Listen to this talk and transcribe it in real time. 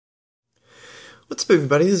What's up,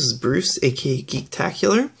 everybody? This is Bruce, aka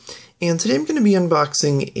Geektacular, and today I'm going to be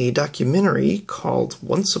unboxing a documentary called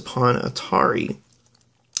Once Upon Atari.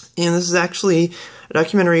 And this is actually a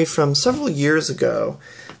documentary from several years ago,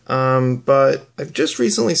 but I've just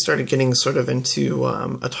recently started getting sort of into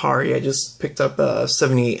Atari. I just picked up a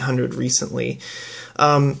 7800 recently,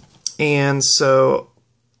 and so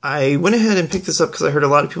I went ahead and picked this up because I heard a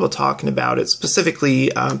lot of people talking about it, specifically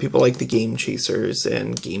people like the Game Chasers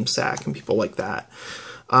and GameSack and people like that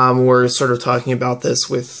were sort of talking about this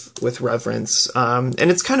with reverence. And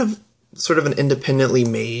it's kind of sort of an independently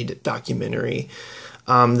made documentary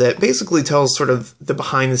that basically tells sort of the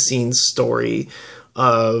behind-the-scenes story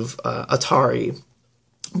of Atari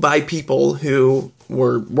by people who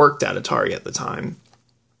worked at Atari at the time.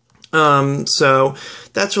 So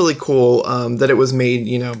that's really cool, that it was made,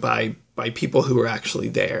 by people who were actually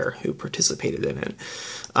there, who participated in it.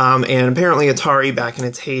 And apparently Atari back in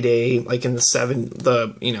its heyday, like in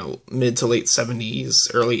the mid to late 70s,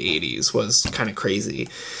 early 80s, was kind of crazy.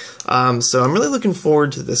 So I'm really looking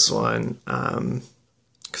forward to this one,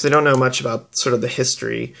 because I don't know much about sort of the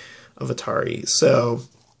history of Atari. So,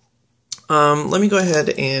 let me go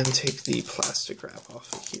ahead and take the plastic wrap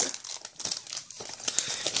off of here.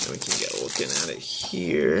 We can get looking at it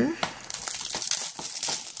here.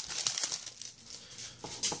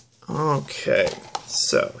 Okay,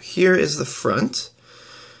 so here is the front.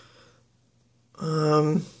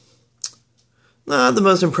 Not the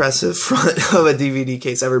most impressive front of a DVD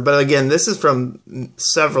case ever, but again, this is from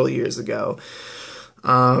several years ago.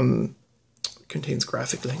 Contains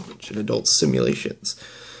graphic language and adult simulations.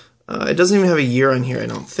 It doesn't even have a year on here, I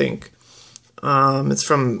don't think. It's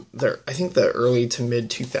from I think the early to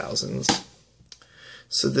mid 2000s.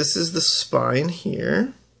 So this is the spine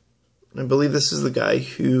here. I believe this is the guy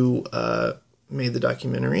who made the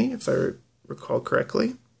documentary, if I recall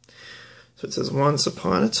correctly. So it says Once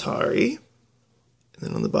Upon Atari. And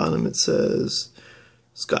then on the bottom it says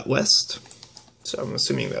Scott West. So I'm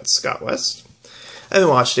assuming that's Scott West. I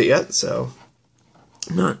haven't watched it yet, so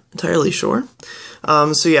I'm not entirely sure.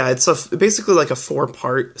 So yeah, it's basically like a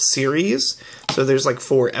 4-part series. So there's like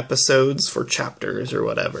 4 episodes, 4 chapters or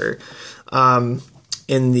whatever,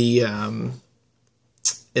 in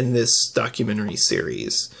this documentary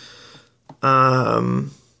series. So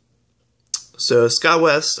Scott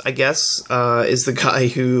West, I guess, is the guy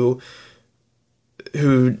who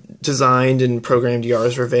designed and programmed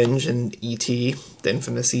Yar's Revenge and E.T., the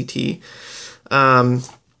infamous E.T.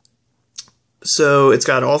 So it's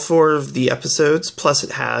got all 4 of the episodes, plus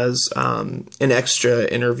it has an extra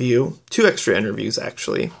interview, 2 extra interviews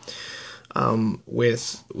actually,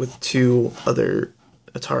 with 2 other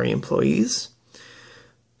Atari employees.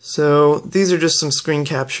 So these are just some screen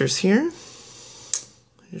captures here.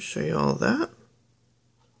 I'll just show you all of that.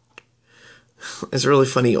 It's a really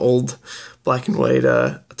funny old black and white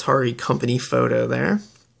Atari company photo there.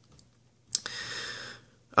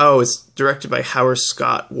 Oh, it's directed by Howard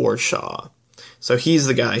Scott Warshaw. So he's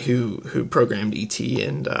the guy who programmed E.T.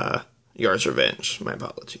 and Yar's Revenge. My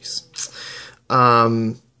apologies.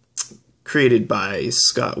 Created by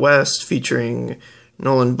Scott West, featuring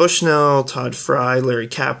Nolan Bushnell, Todd Fry, Larry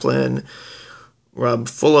Kaplan, Rob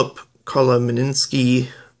Fulop, Carla Meninsky,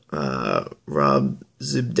 Rob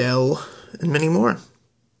Zibdell, and many more.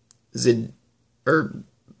 Zidabel,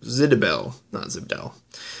 not Zibdell.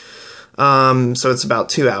 So it's about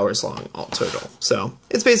 2 hours long all total. So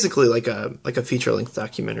it's basically like a feature-length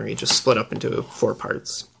documentary, just split up into 4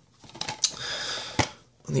 parts.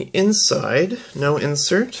 On the inside, no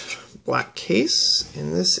insert, black case,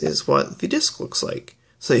 and this is what the disc looks like.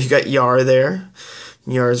 So you got Yar there,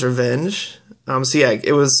 Yar's Revenge. So yeah,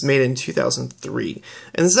 it was made in 2003,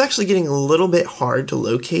 and this is actually getting a little bit hard to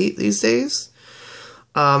locate these days.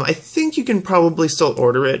 I think you can probably still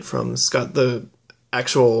order it from the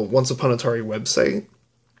actual Once Upon Atari website.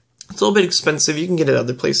 It's a little bit expensive. You can get it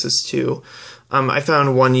other places too. I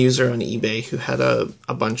found one user on eBay who had a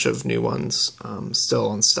bunch of new ones still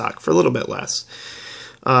on stock for a little bit less.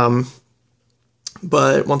 But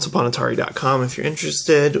onceuponatari.com if you're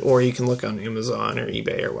interested, or you can look on Amazon or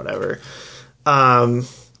eBay or whatever.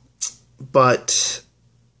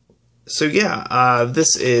 So yeah,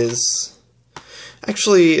 this is...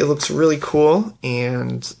 Actually, it looks really cool,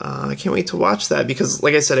 and I can't wait to watch that, because,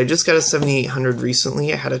 like I said, I just got a 7800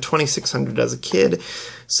 recently. I had a 2600 as a kid,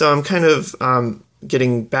 so I'm kind of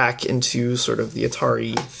getting back into sort of the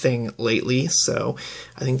Atari thing lately, so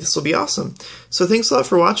I think this will be awesome. So thanks a lot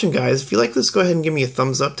for watching, guys. If you like this, go ahead and give me a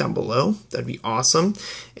thumbs up down below. That'd be awesome.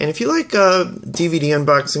 And if you like DVD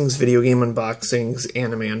unboxings, video game unboxings,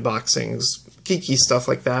 anime unboxings, geeky stuff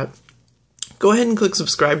like that, go ahead and click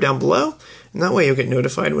subscribe down below, and that way you'll get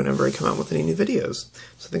notified whenever I come out with any new videos.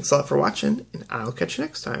 So thanks a lot for watching, and I'll catch you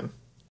next time.